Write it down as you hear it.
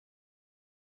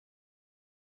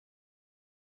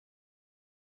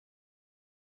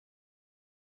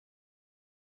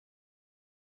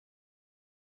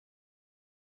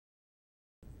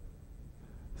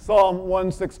Psalm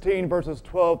 116, verses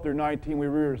 12 through 19, we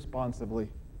read responsively.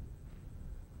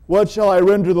 What shall I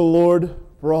render the Lord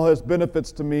for all his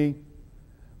benefits to me?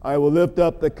 I will lift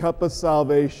up the cup of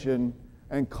salvation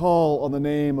and call on the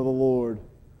name of the Lord.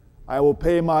 I will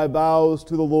pay my vows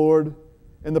to the Lord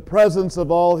in the presence of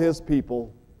all his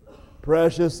people.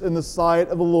 Precious in the sight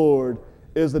of the Lord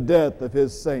is the death of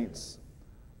his saints.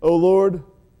 O Lord,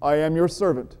 I am your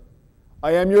servant.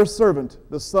 I am your servant,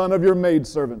 the son of your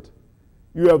maidservant.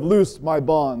 You have loosed my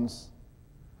bonds.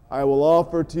 I will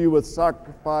offer to you a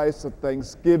sacrifice of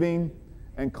thanksgiving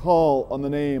and call on the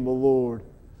name of the Lord.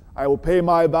 I will pay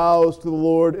my vows to the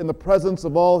Lord in the presence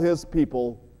of all his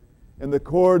people, in the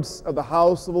courts of the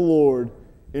house of the Lord,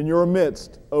 in your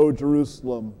midst, O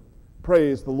Jerusalem.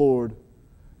 Praise the Lord.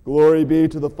 Glory be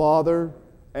to the Father,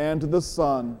 and to the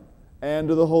Son, and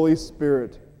to the Holy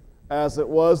Spirit, as it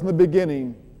was in the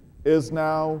beginning, is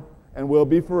now, and will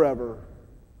be forever.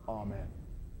 Amen.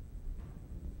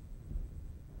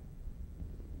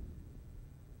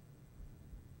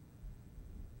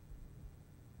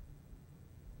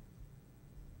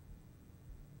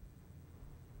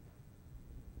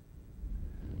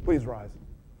 Please rise.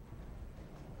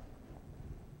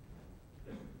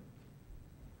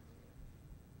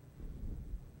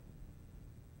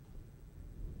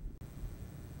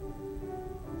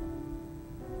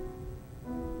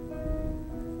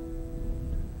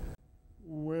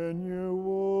 When you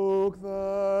woke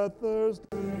that Thursday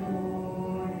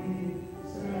morning,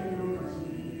 said your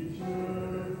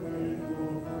teacher,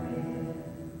 faithful friend,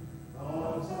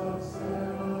 thoughts of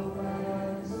self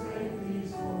and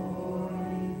safety's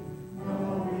morning, no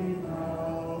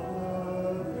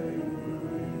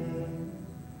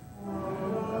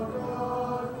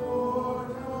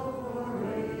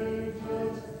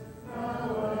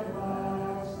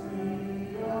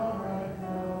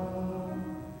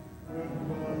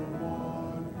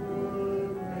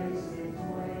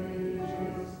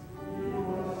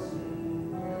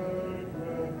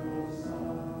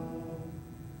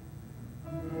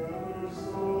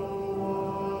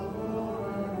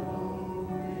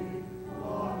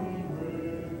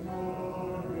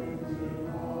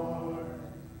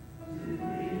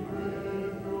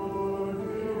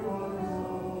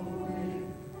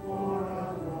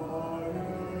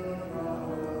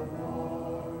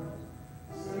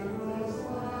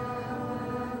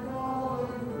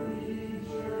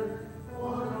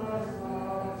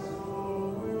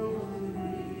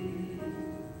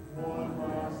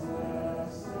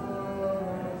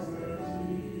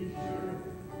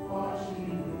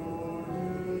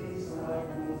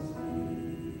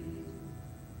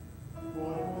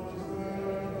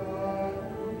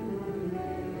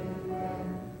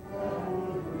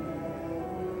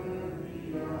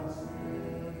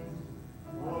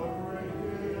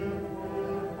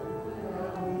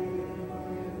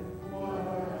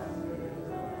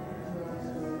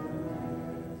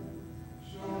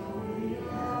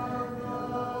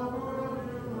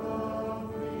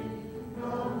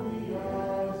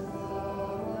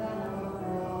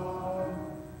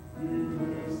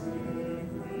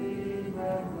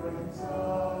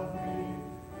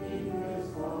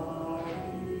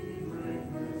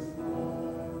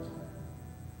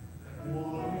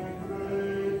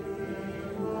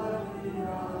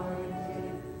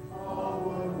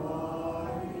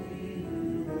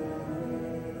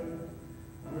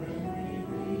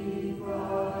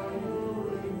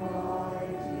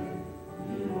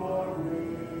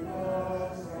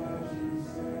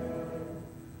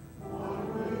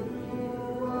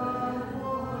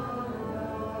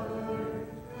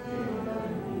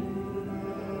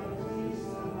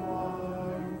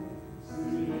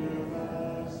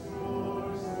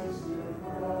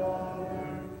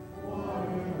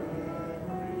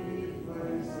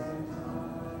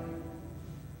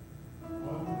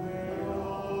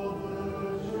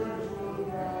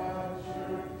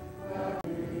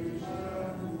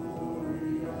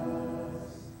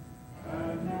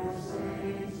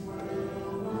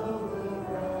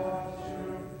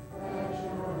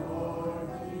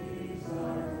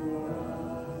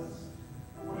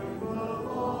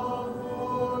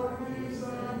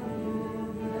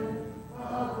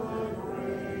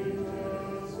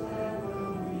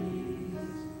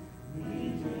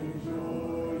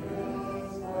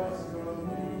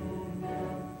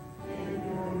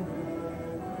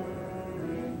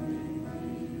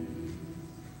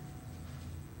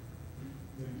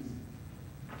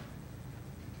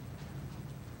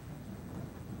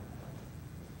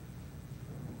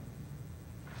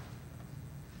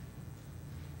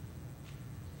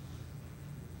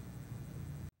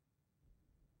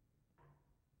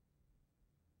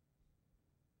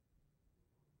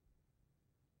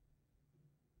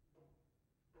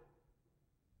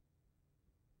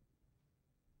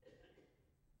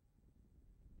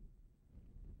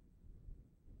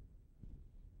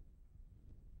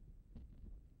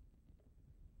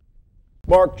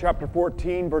Mark chapter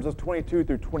 14, verses 22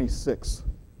 through 26.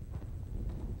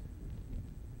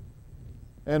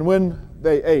 And when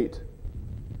they ate,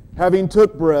 having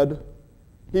took bread,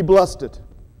 he blessed it,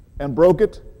 and broke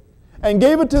it, and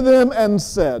gave it to them, and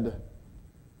said,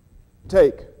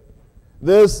 Take,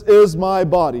 this is my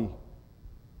body.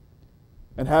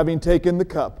 And having taken the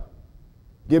cup,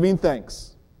 giving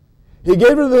thanks, he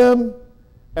gave it to them,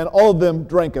 and all of them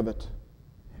drank of it.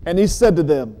 And he said to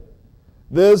them,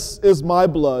 This is my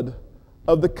blood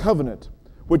of the covenant,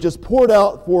 which is poured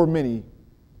out for many.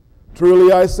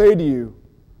 Truly I say to you,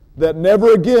 that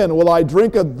never again will I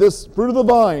drink of this fruit of the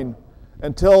vine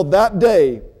until that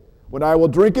day when I will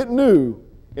drink it new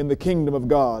in the kingdom of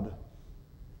God.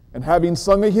 And having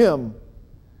sung a hymn,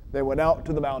 they went out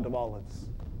to the Mount of Olives.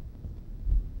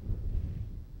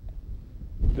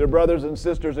 Dear brothers and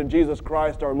sisters in Jesus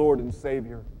Christ, our Lord and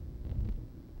Savior,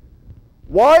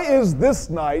 why is this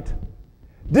night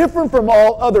different from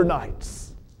all other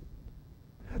nights?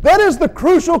 That is the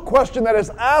crucial question that is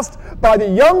asked by the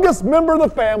youngest member of the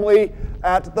family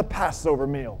at the Passover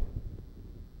meal.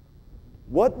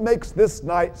 What makes this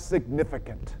night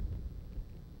significant?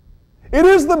 It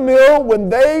is the meal when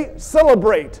they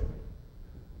celebrate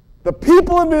the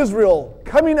people of Israel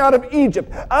coming out of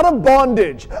Egypt, out of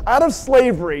bondage, out of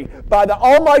slavery, by the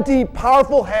almighty,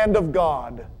 powerful hand of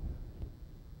God.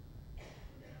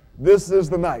 This is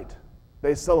the night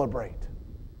they celebrate.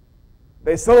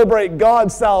 They celebrate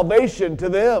God's salvation to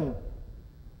them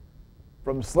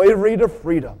from slavery to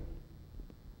freedom.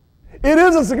 It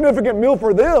is a significant meal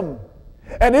for them.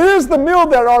 And it is the meal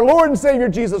that our Lord and Savior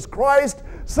Jesus Christ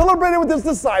celebrated with His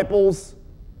disciples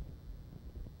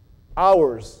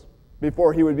hours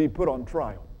before He would be put on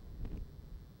trial.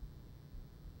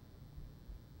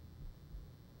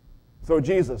 So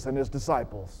Jesus and His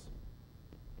disciples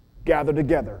gathered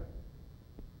together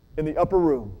in the upper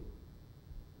room.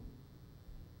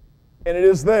 And it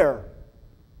is there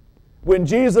when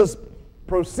Jesus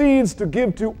proceeds to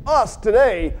give to us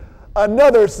today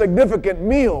another significant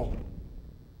meal.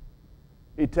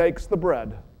 He takes the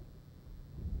bread,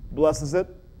 blesses it,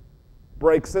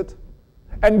 breaks it,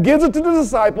 and gives it to the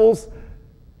disciples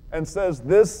and says,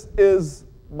 This is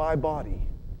my body.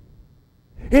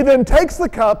 He then takes the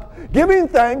cup, giving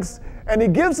thanks, and He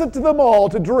gives it to them all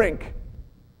to drink.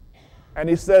 And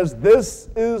He says, This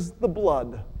is the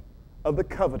blood of the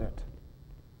covenant,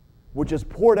 which is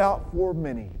poured out for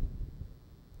many.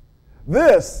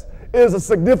 This is a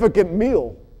significant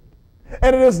meal.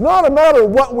 And it is not a matter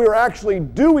of what we're actually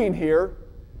doing here.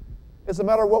 It's a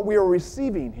matter of what we are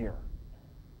receiving here.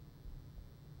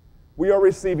 We are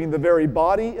receiving the very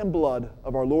body and blood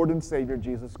of our Lord and Savior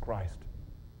Jesus Christ.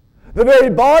 The very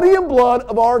body and blood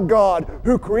of our God,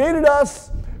 who created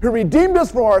us, who redeemed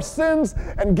us from our sins,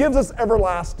 and gives us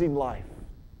everlasting life.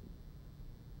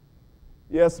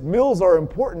 Yes, meals are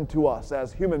important to us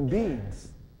as human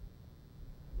beings.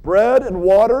 Bread and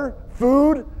water,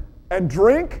 food and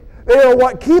drink, they are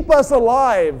what keep us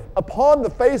alive upon the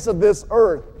face of this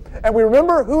earth. And we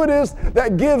remember who it is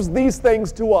that gives these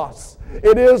things to us.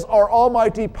 It is our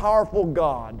almighty, powerful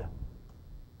God.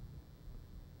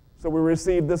 So we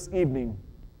receive this evening,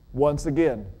 once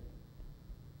again,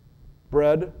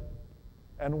 bread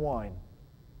and wine.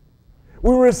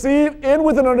 We receive in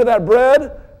with and under that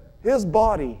bread His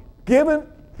body, given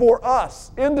for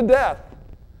us into death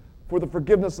for the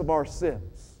forgiveness of our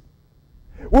sins.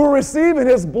 We will receive in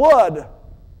His blood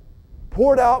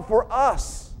poured out for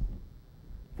us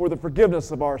for the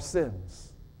forgiveness of our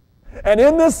sins. And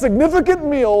in this significant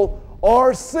meal,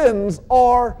 our sins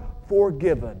are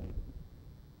forgiven.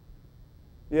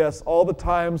 Yes, all the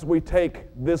times we take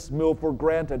this meal for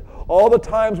granted, all the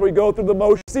times we go through the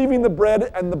motion, receiving the bread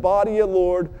and the body of the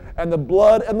Lord and the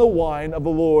blood and the wine of the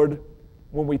Lord,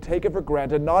 when we take it for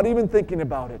granted, not even thinking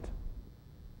about it,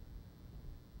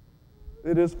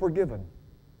 it is forgiven.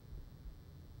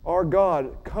 Our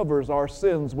God covers our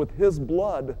sins with His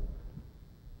blood.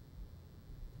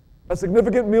 A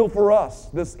significant meal for us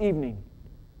this evening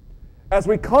as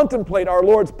we contemplate our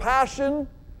Lord's passion,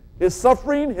 His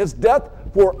suffering, His death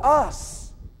for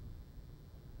us,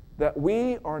 that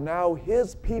we are now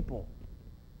His people.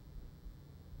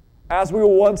 As we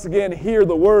will once again hear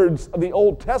the words of the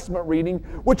Old Testament reading,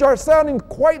 which are sounding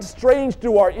quite strange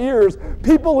to our ears,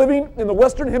 people living in the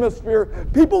Western Hemisphere,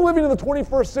 people living in the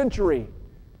 21st century,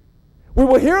 we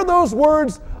will hear those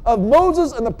words of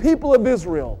Moses and the people of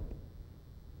Israel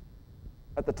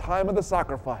at the time of the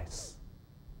sacrifice.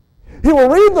 He will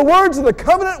read the words of the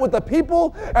covenant with the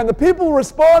people, and the people will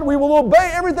respond, "We will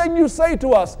obey everything you say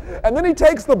to us." And then He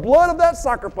takes the blood of that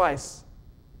sacrifice.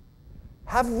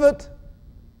 Half of it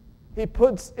He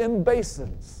puts in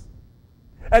basins,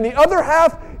 and the other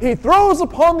half he throws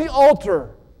upon the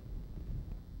altar.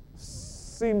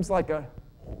 Seems like a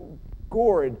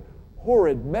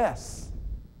horrid mess.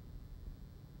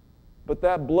 But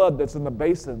that blood that's in the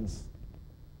basins,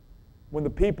 when the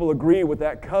people agree with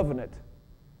that covenant,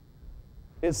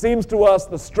 it seems to us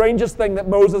the strangest thing that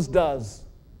Moses does.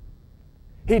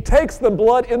 He takes the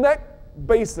blood in that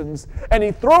basins and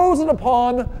he throws it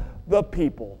upon the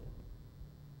people,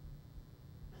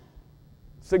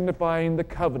 signifying the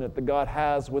covenant that God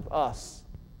has with us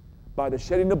by the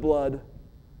shedding of blood,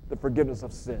 the forgiveness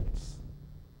of sins.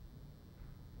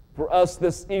 For us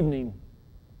this evening,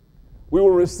 we will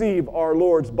receive our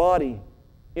Lord's body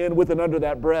in with and under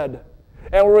that bread,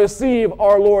 and we'll receive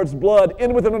our Lord's blood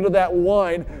in with and under that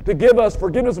wine to give us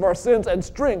forgiveness of our sins and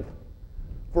strength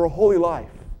for a holy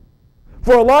life.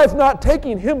 For a life not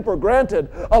taking Him for granted,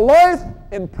 a life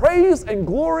in praise and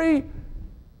glory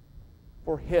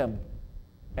for Him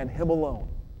and Him alone.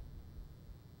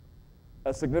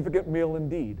 A significant meal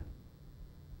indeed.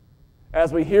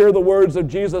 As we hear the words of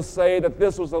Jesus say that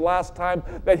this was the last time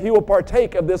that He will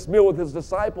partake of this meal with His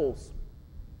disciples,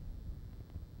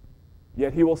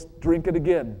 yet He will drink it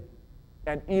again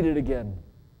and eat it again,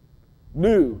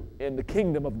 new in the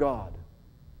kingdom of God.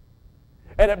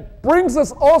 And it brings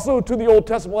us also to the Old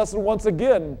Testament lesson once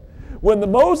again,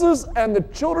 when Moses and the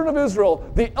children of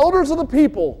Israel, the elders of the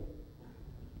people,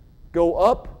 go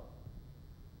up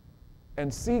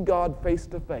and see God face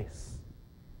to face.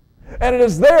 And it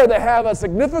is there they have a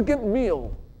significant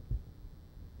meal,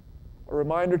 a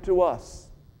reminder to us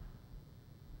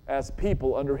as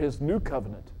people under His new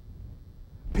covenant,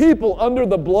 people under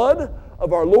the blood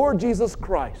of our Lord Jesus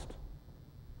Christ,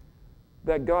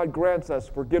 that God grants us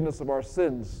forgiveness of our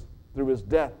sins through His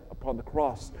death upon the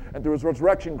cross, and through His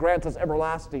resurrection grants us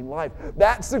everlasting life.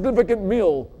 That significant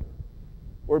meal,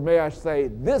 or may I say,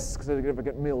 this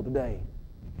significant meal today,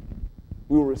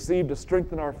 we will receive to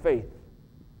strengthen our faith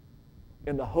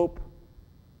in the hope,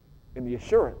 in the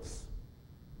assurance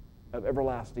of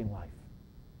everlasting life.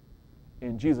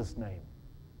 In Jesus' name,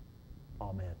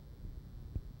 amen.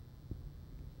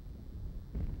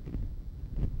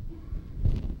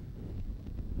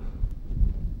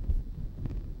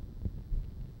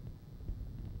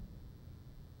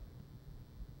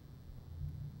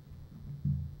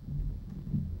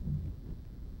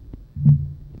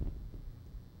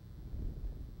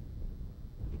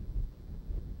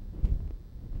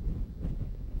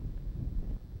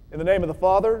 In the name of the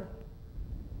Father,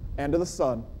 and of the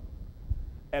Son,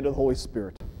 and of the Holy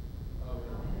Spirit. Amen.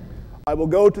 I will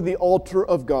go to the altar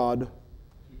of God,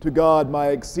 to God my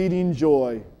exceeding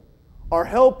joy. Our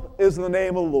help is in the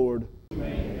name of the Lord.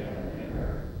 Amen.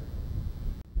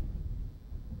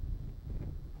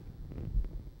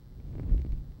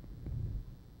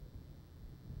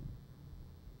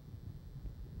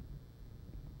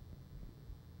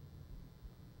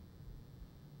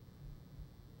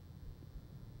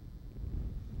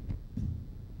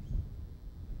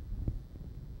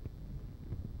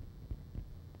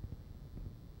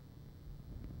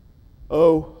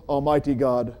 O Almighty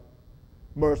God,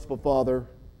 merciful Father,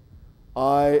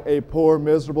 I, a poor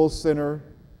miserable sinner,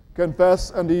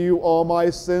 confess unto you all my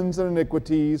sins and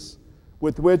iniquities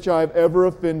with which I have ever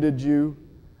offended you,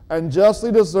 and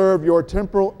justly deserve your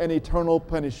temporal and eternal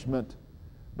punishment.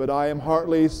 But I am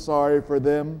heartily sorry for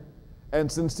them,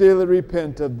 and sincerely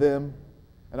repent of them.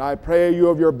 And I pray you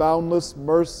of your boundless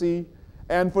mercy,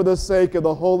 and for the sake of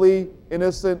the holy,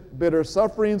 innocent, bitter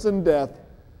sufferings and death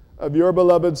of your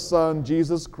beloved Son,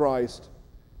 Jesus Christ,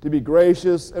 to be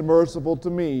gracious and merciful to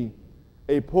me,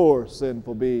 a poor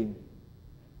sinful being.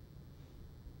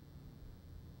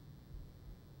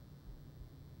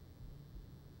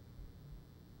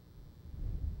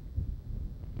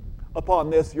 Upon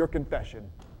this, your confession,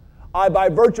 I, by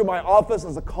virtue of my office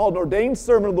as a called and ordained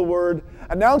servant of the Word,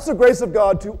 announce the grace of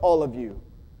God to all of you.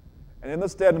 And in the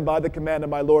stead and by the command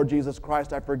of my Lord Jesus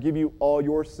Christ, I forgive you all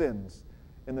your sins.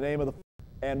 In the name of the Father,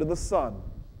 and of the Son,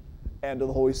 and of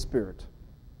the Holy Spirit.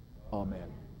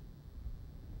 Amen.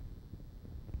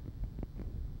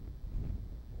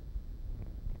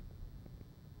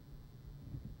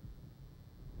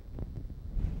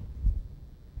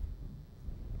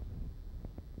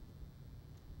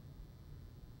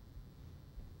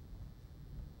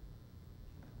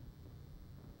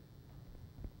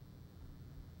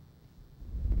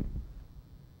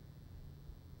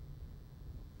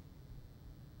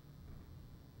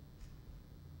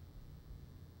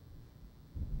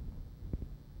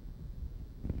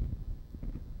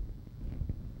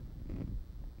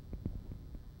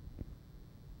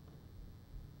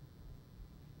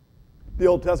 The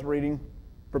Old Testament reading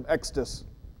from Exodus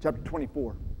chapter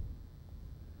 24.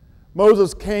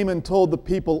 Moses came and told the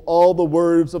people all the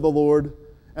words of the Lord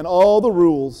and all the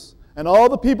rules. And all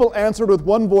the people answered with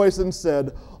one voice and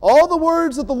said, "All the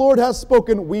words that the Lord has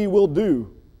spoken we will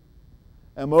do."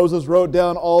 And Moses wrote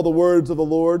down all the words of the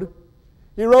Lord.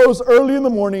 He rose early in the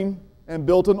morning and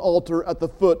built an altar at the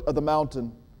foot of the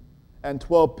mountain and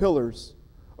 12 pillars,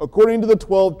 according to the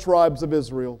 12 tribes of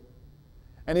Israel.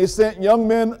 And he sent young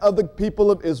men of the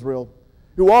people of Israel,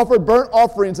 who offered burnt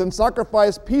offerings and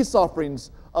sacrificed peace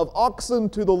offerings of oxen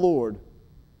to the Lord.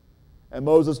 And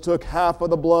Moses took half of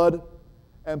the blood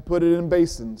and put it in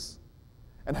basins,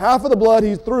 and half of the blood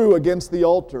he threw against the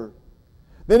altar.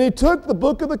 Then he took the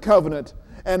book of the covenant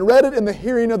and read it in the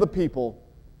hearing of the people.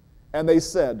 And they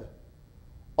said,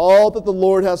 "All that the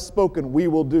Lord has spoken we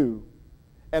will do,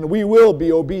 and we will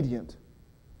be obedient."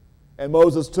 And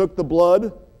Moses took the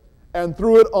blood and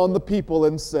threw it on the people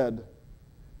and said,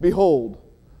 "Behold,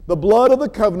 the blood of the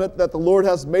covenant that the Lord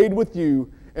has made with you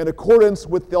in accordance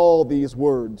with all these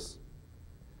words."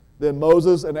 Then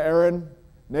Moses and Aaron,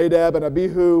 Nadab and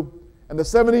Abihu, and the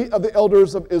 70 of the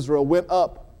elders of Israel went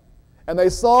up, and they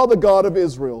saw the God of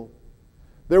Israel.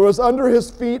 There was under his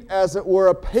feet as it were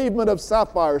a pavement of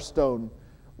sapphire stone,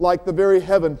 like the very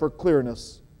heaven for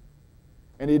clearness.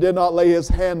 And he did not lay his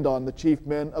hand on the chief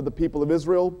men of the people of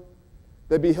Israel.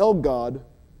 They beheld God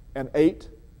and ate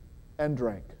and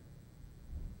drank.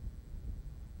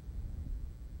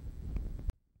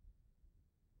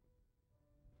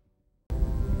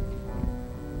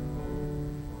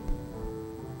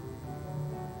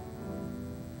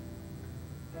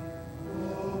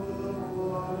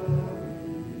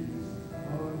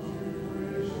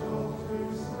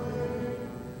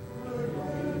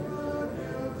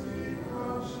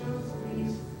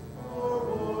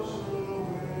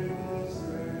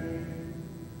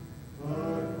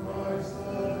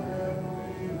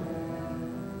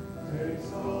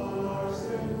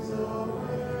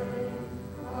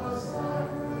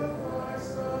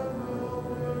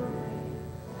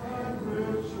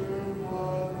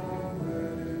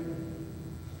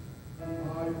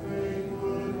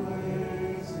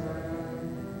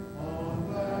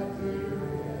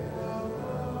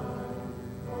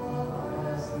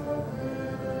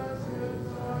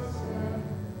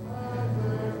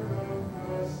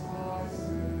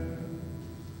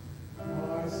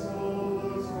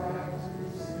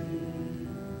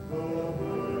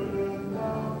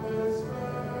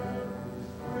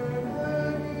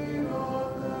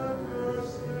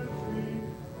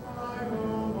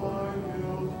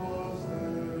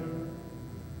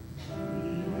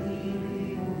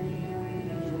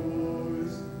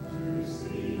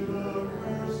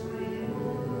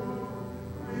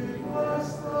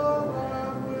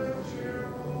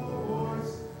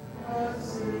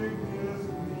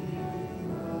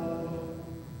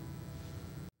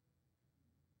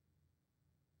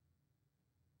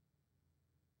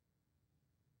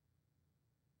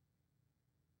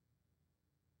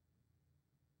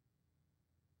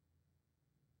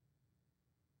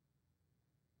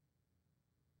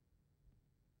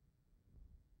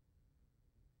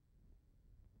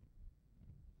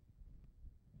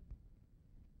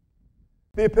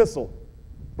 The epistle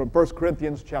from 1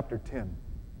 Corinthians chapter 10.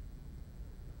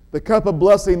 The cup of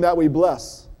blessing that we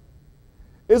bless,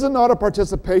 is it not a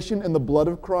participation in the blood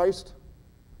of Christ?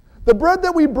 The bread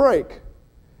that we break,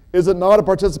 is it not a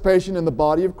participation in the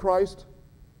body of Christ?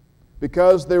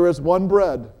 Because there is one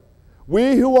bread,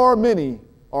 we who are many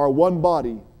are one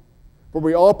body, for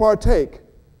we all partake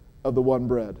of the one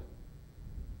bread.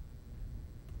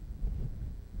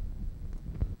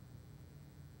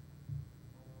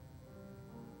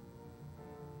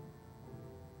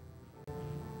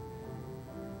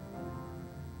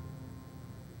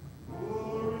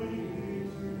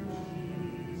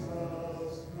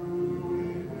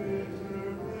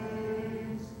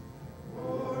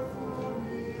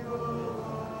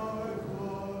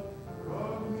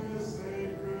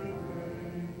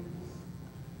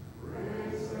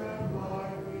 Grace and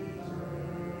life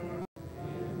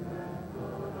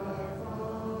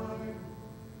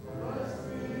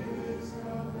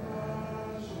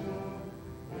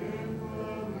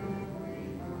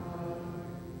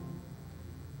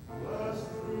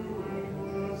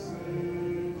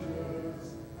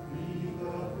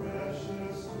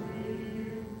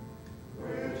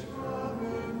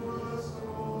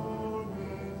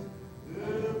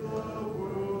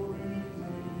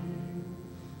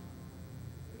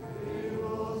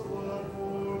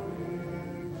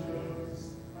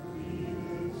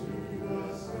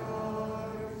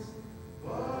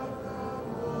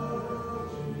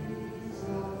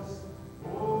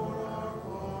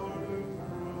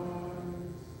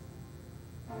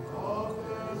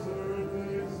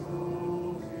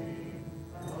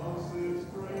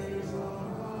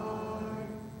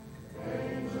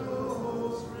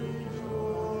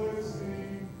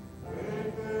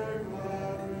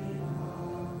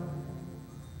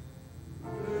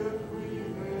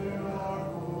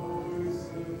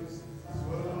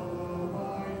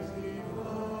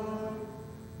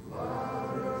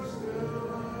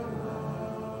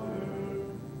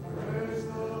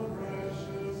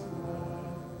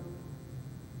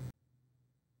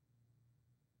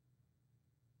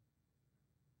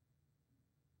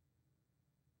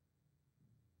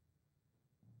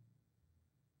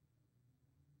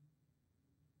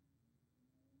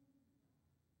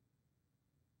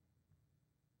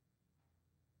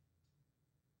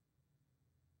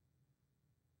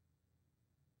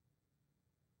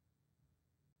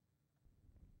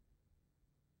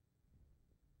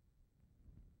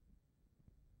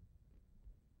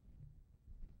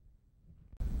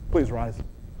Please rise.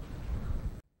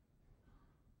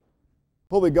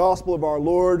 Holy Gospel of our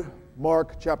Lord,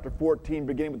 Mark chapter 14,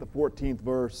 beginning with the 14th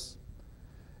verse.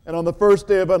 And on the first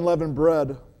day of unleavened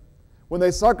bread, when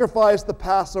they sacrificed the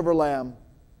Passover lamb,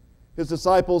 his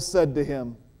disciples said to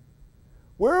him,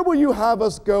 "Where will you have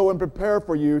us go and prepare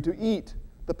for you to eat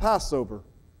the Passover?"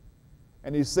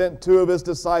 And he sent two of his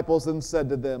disciples and said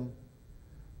to them,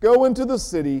 "Go into the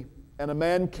city, and a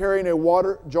man carrying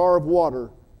a jar of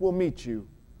water will meet you.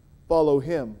 Follow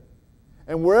him.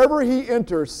 And wherever he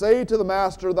enters, say to the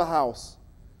master of the house,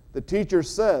 'The teacher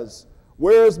says,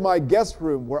 where is my guest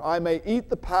room where I may eat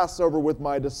the Passover with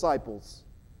my disciples?'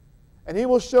 And he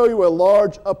will show you a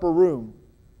large upper room,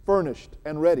 furnished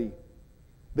and ready.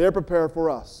 There prepare for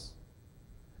us."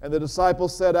 And the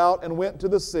disciples set out and went to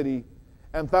the city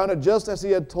and found it just as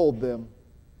he had told them.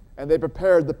 And they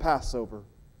prepared the Passover.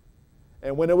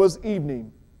 And when it was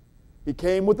evening, he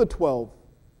came with the 12.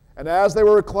 And as they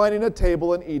were reclining at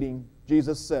table and eating,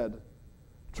 Jesus said,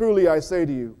 "Truly I say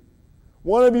to you,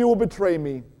 one of you will betray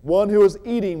me, one who is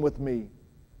eating with me."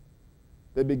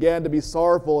 They began to be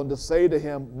sorrowful and to say to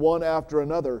him one after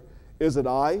another, "Is it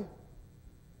I?"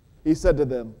 He said to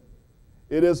them,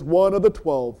 "It is one of the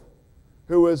 12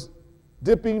 who is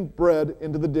dipping bread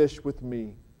into the dish with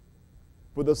me.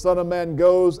 For the Son of Man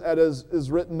goes as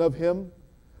is written of him,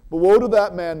 but woe to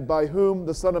that man by whom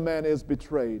the Son of Man is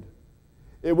betrayed.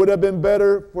 It would have been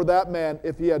better for that man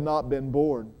if he had not been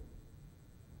born."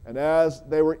 And as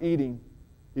they were eating,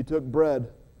 he took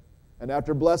bread, and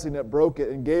after blessing it, broke it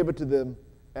and gave it to them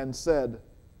and said,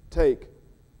 "Take,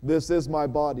 this is my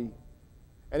body."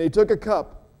 And he took a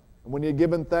cup, and when he had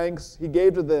given thanks, he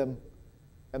gave to them,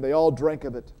 and they all drank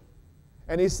of it.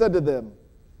 And he said to them,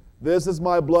 "This is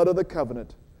my blood of the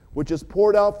covenant, which is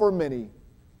poured out for many.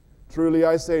 Truly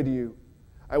I say to you,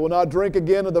 I will not drink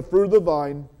again of the fruit of the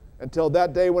vine until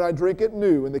that day when I drink it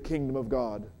new in the kingdom of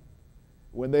God."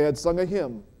 When they had sung a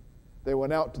hymn, they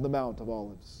went out to the Mount of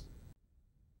Olives.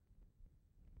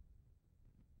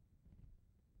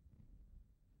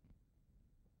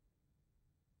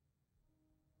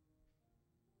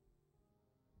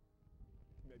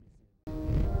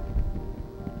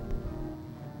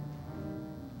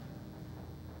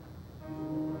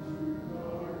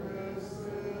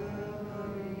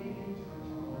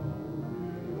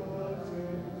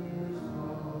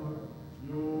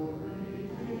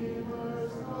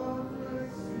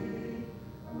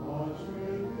 Watch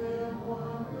with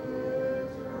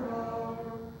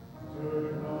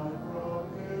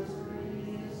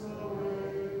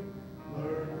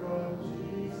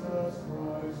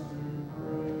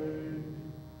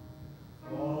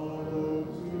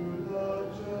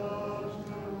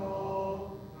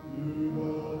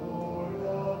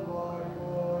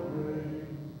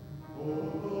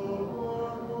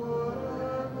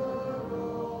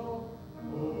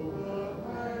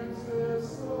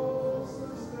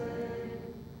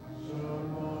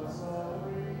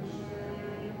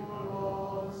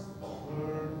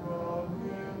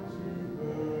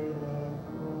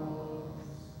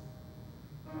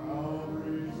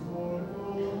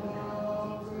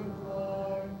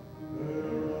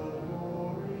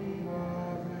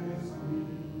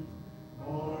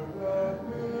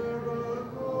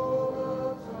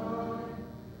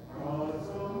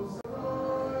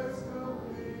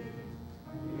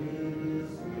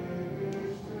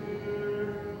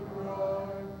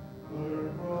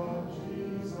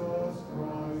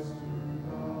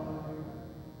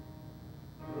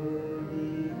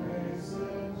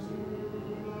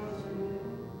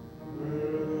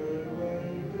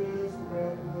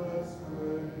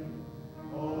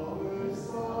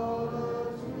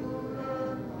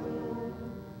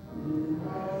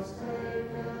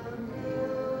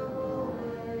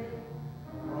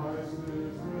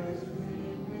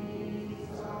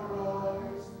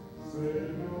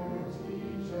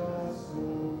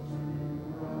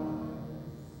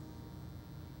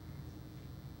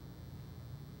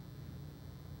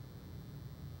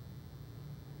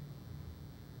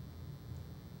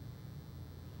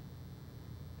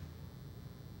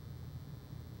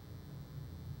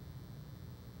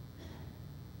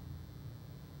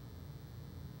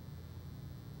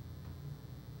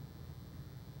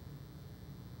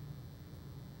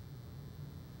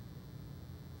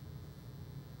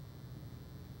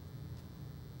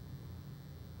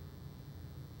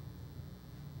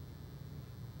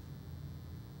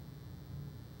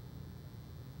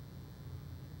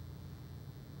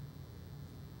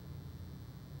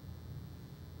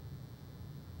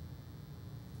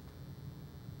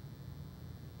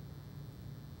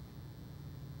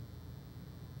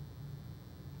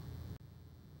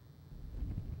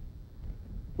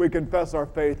we confess our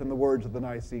faith in the words of the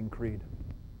Nicene Creed.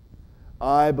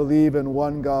 I believe in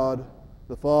one God,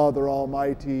 the Father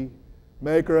Almighty,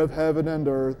 maker of heaven and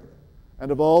earth, and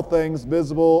of all things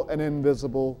visible and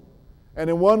invisible, and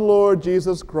in one Lord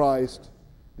Jesus Christ,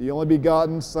 the only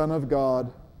begotten Son of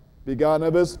God, begotten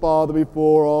of his Father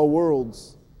before all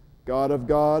worlds, God of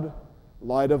God,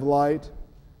 light of light,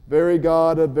 very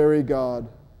God of very God,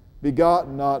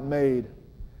 begotten, not made,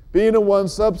 being in one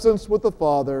substance with the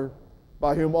Father,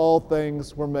 by whom all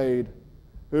things were made,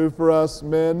 who for us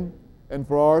men and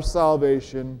for our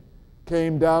salvation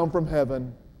came down from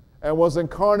heaven, and was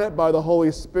incarnate by the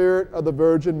Holy Spirit of the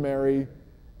Virgin Mary,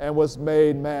 and was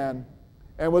made man,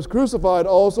 and was crucified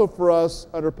also for us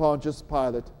under Pontius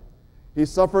Pilate. He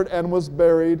suffered and was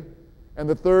buried, and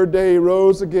the third day he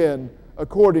rose again,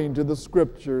 according to the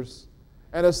Scriptures,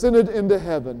 and ascended into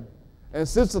heaven, and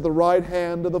sits at the right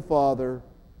hand of the Father,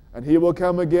 and he will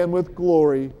come again with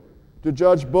glory to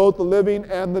judge both the living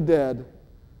and the dead,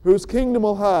 whose kingdom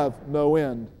will have no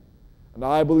end. And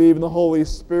I believe in the Holy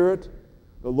Spirit,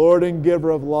 the Lord and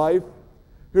giver of life,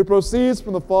 who proceeds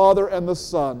from the Father and the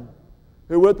Son,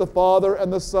 who with the Father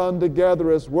and the Son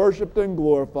together is worshipped and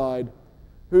glorified,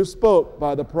 who spoke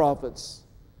by the prophets.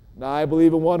 And I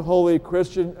believe in one holy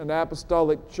Christian and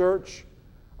apostolic church.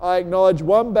 I acknowledge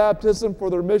one baptism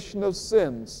for the remission of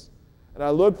sins, and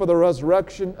I look for the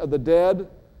resurrection of the dead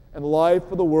and life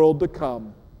for the world to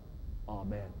come.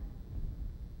 Amen.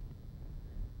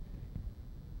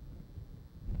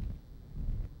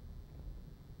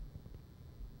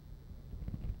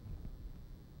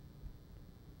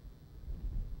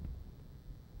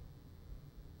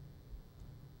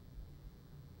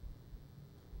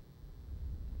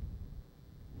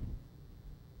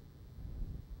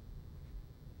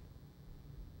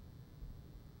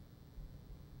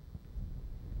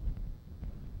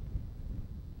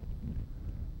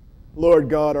 Lord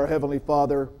God, our Heavenly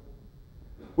Father,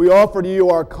 we offer to you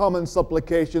our common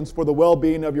supplications for the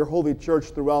well-being of your holy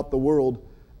church throughout the world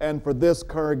and for this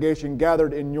congregation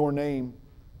gathered in your name.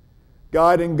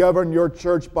 Guide and govern your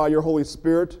church by your Holy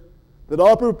Spirit, that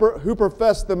all who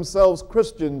profess themselves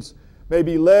Christians may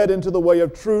be led into the way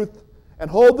of truth and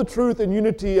hold the truth in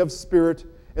unity of spirit,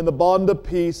 in the bond of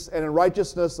peace and in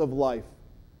righteousness of life.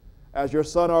 As your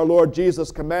Son, our Lord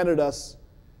Jesus, commanded us,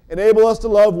 enable us to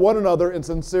love one another in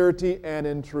sincerity and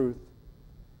in truth.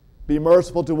 Be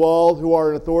merciful to all who are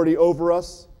in authority over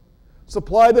us.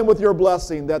 Supply them with your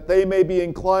blessing, that they may be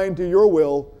inclined to your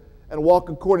will and walk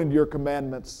according to your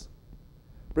commandments.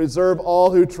 Preserve all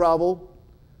who travel.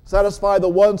 Satisfy the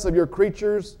wants of your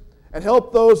creatures, and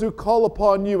help those who call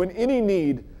upon you in any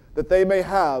need, that they may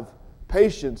have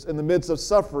patience in the midst of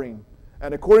suffering,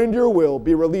 and according to your will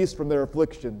be released from their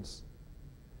afflictions.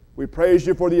 We praise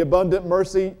you for the abundant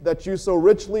mercy that you so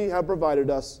richly have provided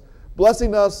us,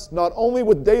 blessing us not only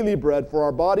with daily bread for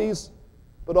our bodies,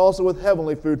 but also with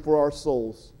heavenly food for our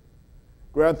souls.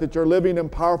 Grant that your living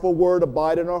and powerful word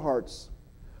abide in our hearts.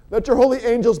 Let your holy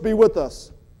angels be with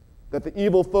us, that the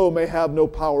evil foe may have no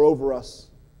power over us.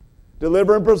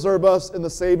 Deliver and preserve us in the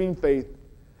saving faith,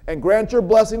 and grant your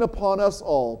blessing upon us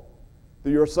all,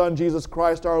 through your Son, Jesus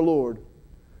Christ our Lord,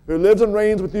 who lives and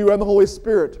reigns with you and the Holy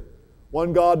Spirit,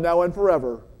 one God, now and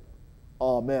forever.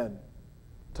 Amen.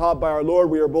 Taught by our Lord,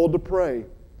 we are bold to pray.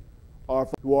 Our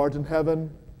Father who art in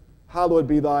heaven, hallowed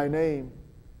be thy name.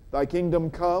 Thy kingdom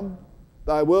come,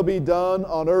 thy will be done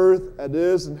on earth as it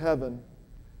is in heaven.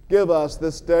 Give us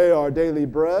this day our daily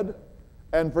bread,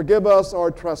 and forgive us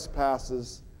our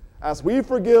trespasses, as we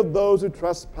forgive those who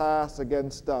trespass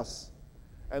against us.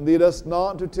 And lead us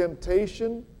not into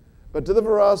temptation, but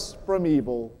deliver us from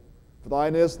evil. For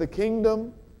thine is the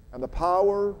kingdom, and the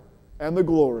power, and the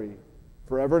glory,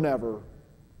 forever and ever.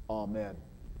 Amen.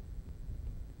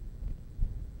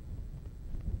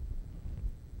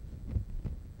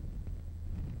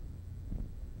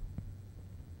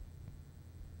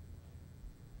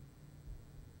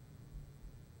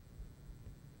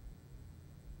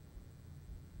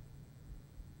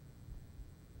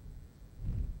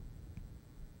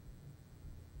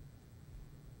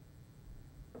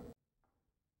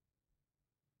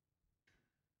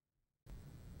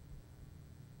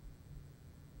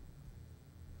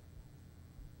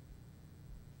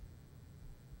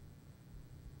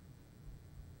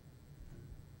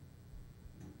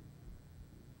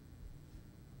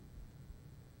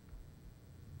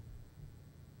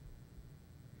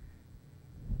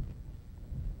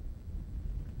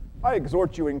 I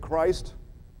exhort you in Christ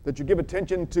that you give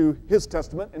attention to his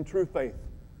testament in true faith.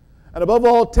 And above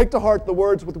all, take to heart the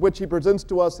words with which he presents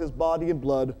to us his body and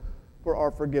blood for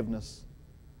our forgiveness.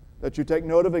 that you take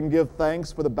note of and give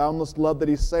thanks for the boundless love that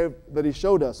He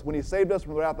showed us when He saved us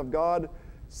from the wrath of God,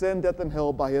 sin, death, and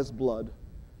hell by His blood,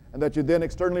 and that you then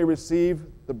externally receive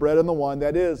the bread and the wine,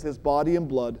 that is, His body and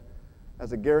blood,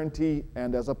 as a guarantee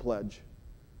and as a pledge.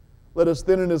 Let us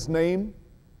then in His name,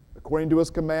 according to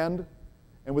His command,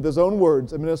 and with His own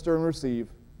words, administer and receive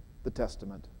the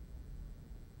testament.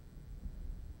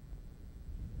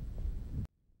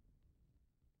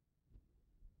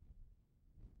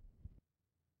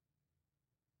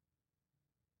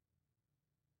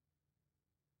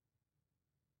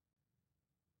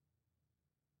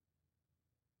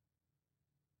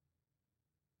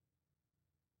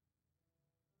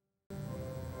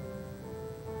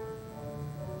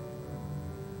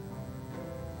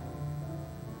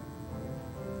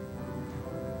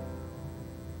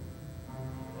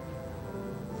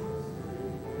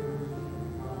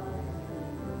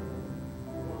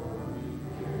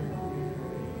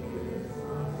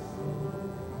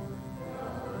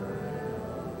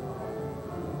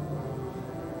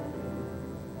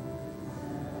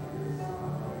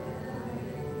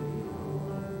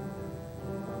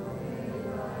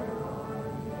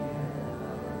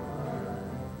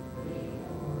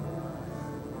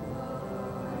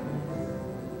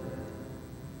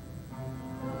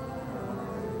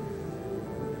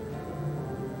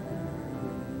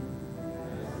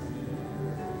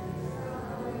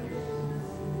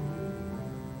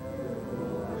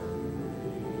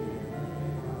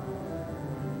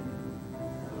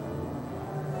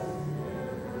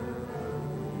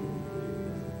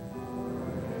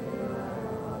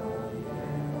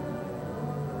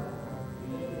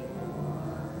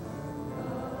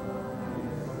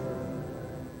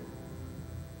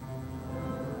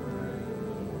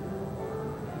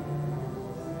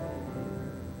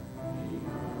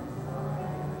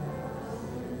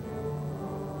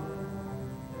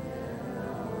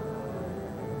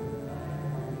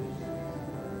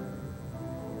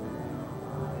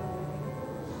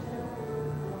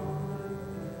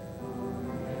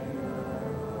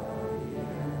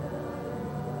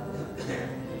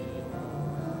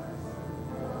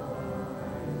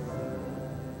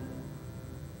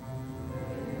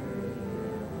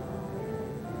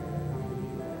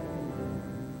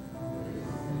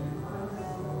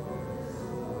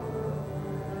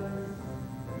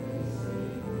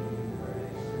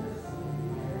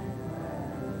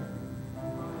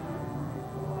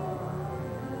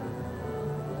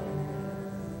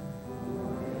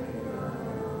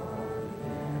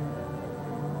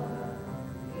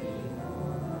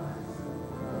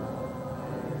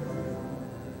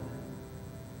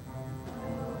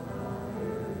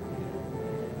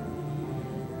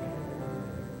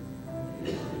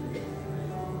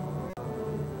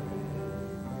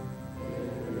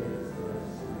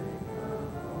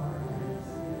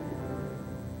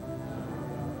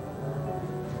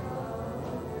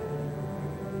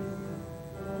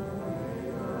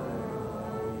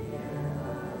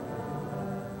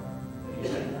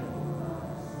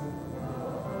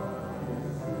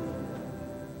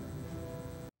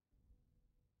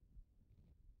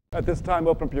 At this time,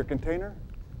 open up your container.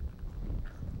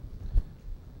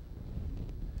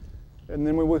 And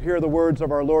then we will hear the words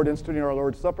of our Lord instituting our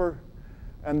Lord's Supper,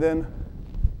 and then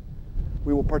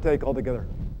we will partake all together.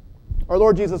 Our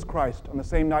Lord Jesus Christ, on the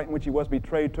same night in which He was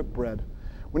betrayed, took bread.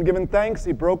 When given thanks,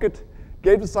 He broke it,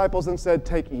 gave disciples, and said,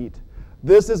 "Take, eat.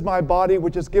 This is my body,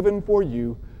 which is given for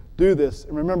you. Do this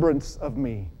in remembrance of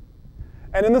me."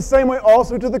 And in the same way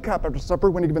also to the cup after supper,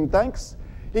 when He had given thanks,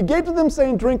 He gave to them,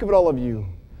 saying, "Drink of it, all of you.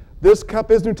 This cup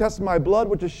is New Testament my blood,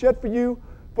 which is shed for you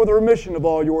for the remission of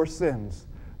all your sins.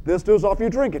 This do as often you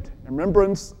drink it in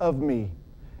remembrance of me.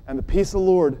 And the peace of the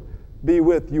Lord be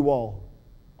with you all.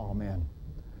 Amen."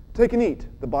 Take and eat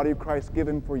the body of Christ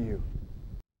given for you.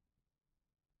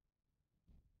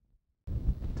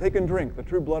 Take and drink the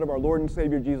true blood of our Lord and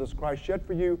Savior Jesus Christ, shed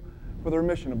for you for the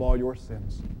remission of all your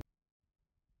sins.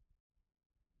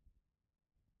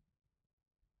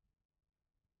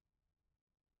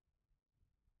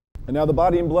 And now the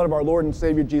body and blood of our Lord and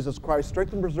Savior Jesus Christ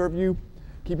strengthen and preserve you,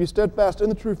 keep you steadfast in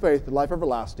the true faith and life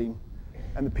everlasting,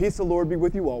 and the peace of the Lord be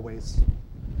with you always.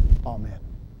 Amen.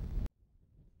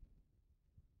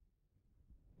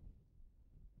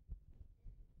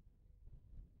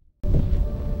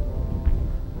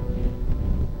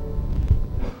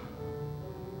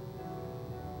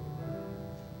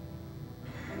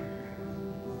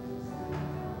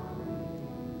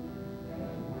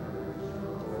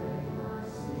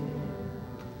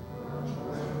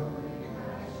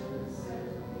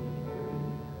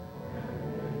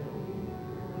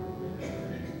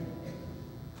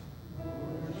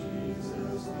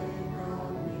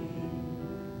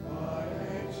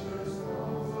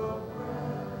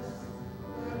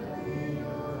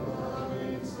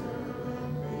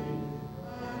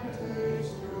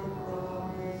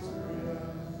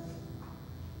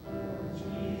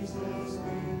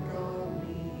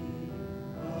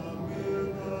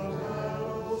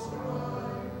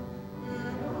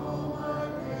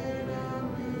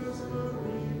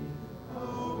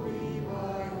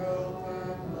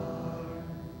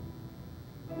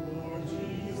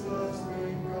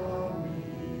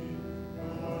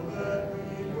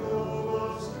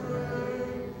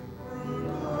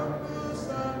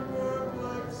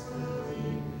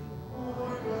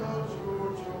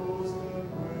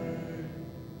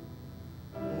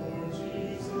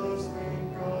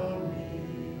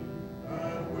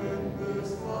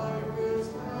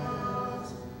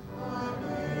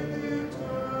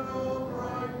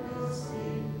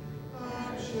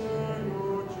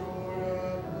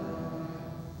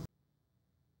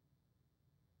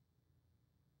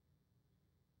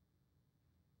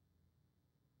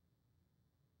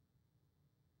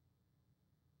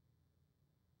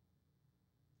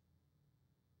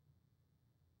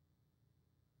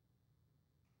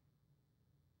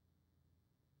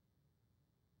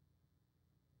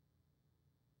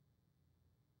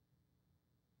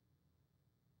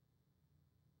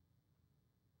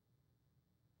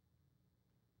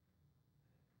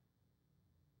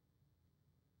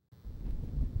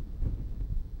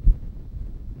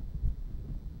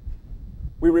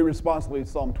 We read responsibly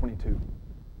Psalm 22.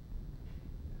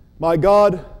 My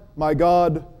God,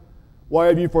 why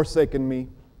have you forsaken me?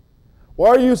 Why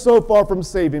are you so far from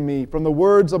saving me from the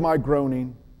words of my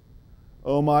groaning?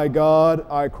 O my God,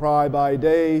 I cry by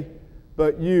day,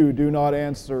 but you do not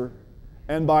answer,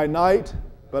 and by night,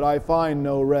 but I find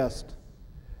no rest.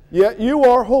 Yet you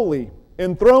are holy,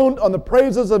 enthroned on the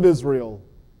praises of Israel.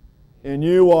 In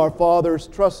you our fathers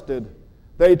trusted.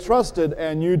 They trusted,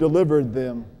 and you delivered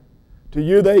them. To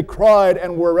you they cried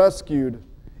and were rescued.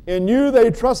 In you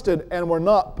they trusted and were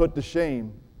not put to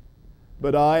shame.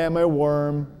 But I am a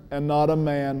worm and not a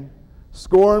man,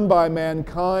 scorned by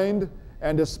mankind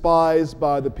and despised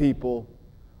by the people.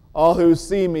 All who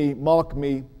see me mock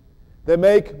me. They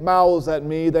make mouths at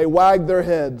me. They wag their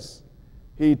heads.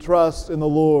 He trusts in the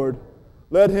Lord.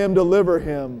 Let him deliver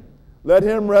him. Let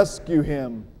him rescue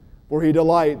him, for he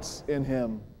delights in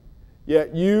him.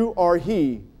 Yet you are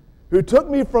he who took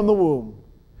me from the womb.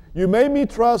 You made me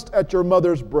trust at your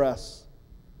mother's breast.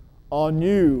 On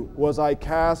you was I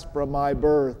cast from my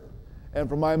birth, and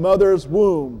from my mother's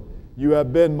womb you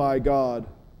have been my God.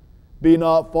 Be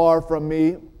not far from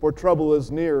me, for trouble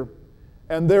is near,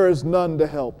 and there is none to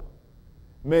help.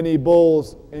 Many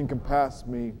bulls encompass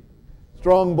me.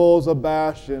 Strong bulls of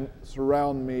Bashan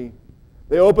surround me.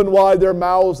 They open wide their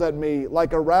mouths at me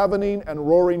like a ravening and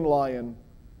roaring lion.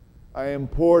 I am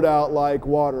poured out like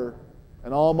water,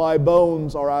 and all my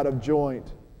bones are out of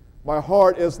joint. My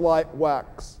heart is like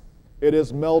wax. It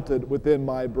is melted within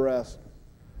my breast.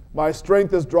 My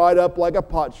strength is dried up like a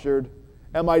potsherd,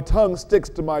 and my tongue sticks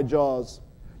to my jaws.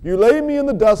 You lay me in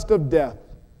the dust of death.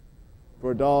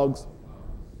 For dogs,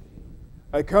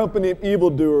 a company of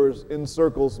evildoers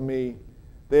encircles me.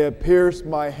 They have pierced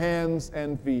my hands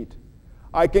and feet.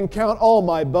 I can count all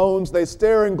my bones. They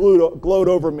stare and gloat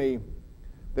over me.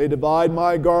 They divide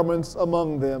my garments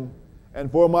among them,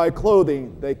 and for my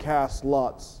clothing they cast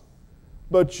lots.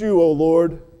 But you, O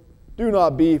Lord, do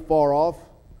not be far off.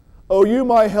 O you,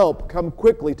 my help, come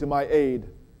quickly to my aid.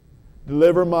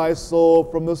 Deliver my soul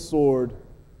from the sword,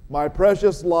 my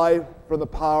precious life from the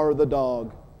power of the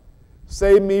dog.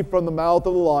 Save me from the mouth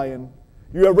of the lion.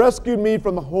 You have rescued me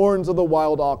from the horns of the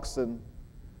wild oxen.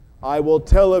 I will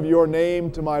tell of your name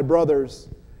to my brothers.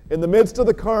 In the midst of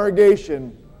the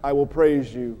congregation, I will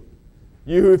praise you.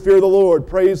 You who fear the Lord,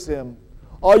 praise him.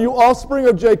 All you offspring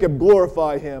of Jacob,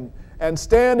 glorify him, and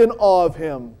stand in awe of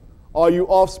him, all you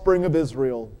offspring of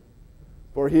Israel.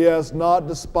 For he has not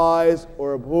despised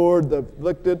or abhorred the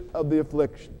afflicted of the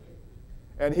affliction,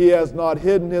 and he has not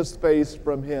hidden his face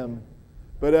from him,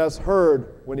 but has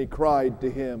heard when he cried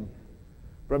to him.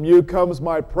 From you comes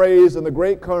my praise in the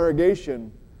great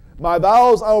congregation. My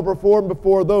vows I will perform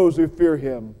before those who fear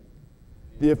him.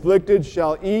 The afflicted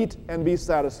shall eat and be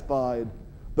satisfied.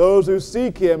 Those who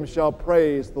seek him shall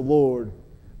praise the Lord.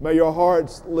 May your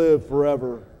hearts live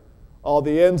forever. All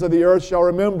the ends of the earth shall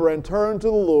remember and turn to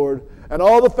the Lord, and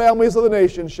all the families of the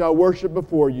nations shall worship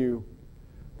before you.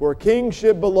 For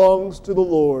kingship belongs to the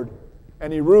Lord,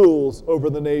 and he rules over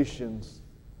the nations.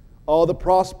 All the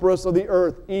prosperous of the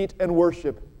earth eat and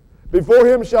worship. Before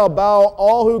him shall bow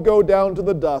all who go down to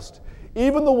the dust,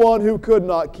 even the one who could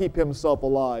not keep himself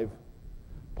alive.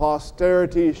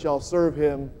 Posterity shall serve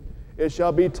him. It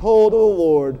shall be told of the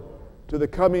Lord to the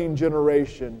coming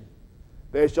generation.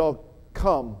 They shall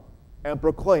come and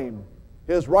proclaim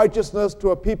his righteousness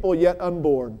to a people yet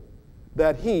unborn,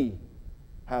 that he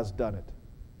has done it.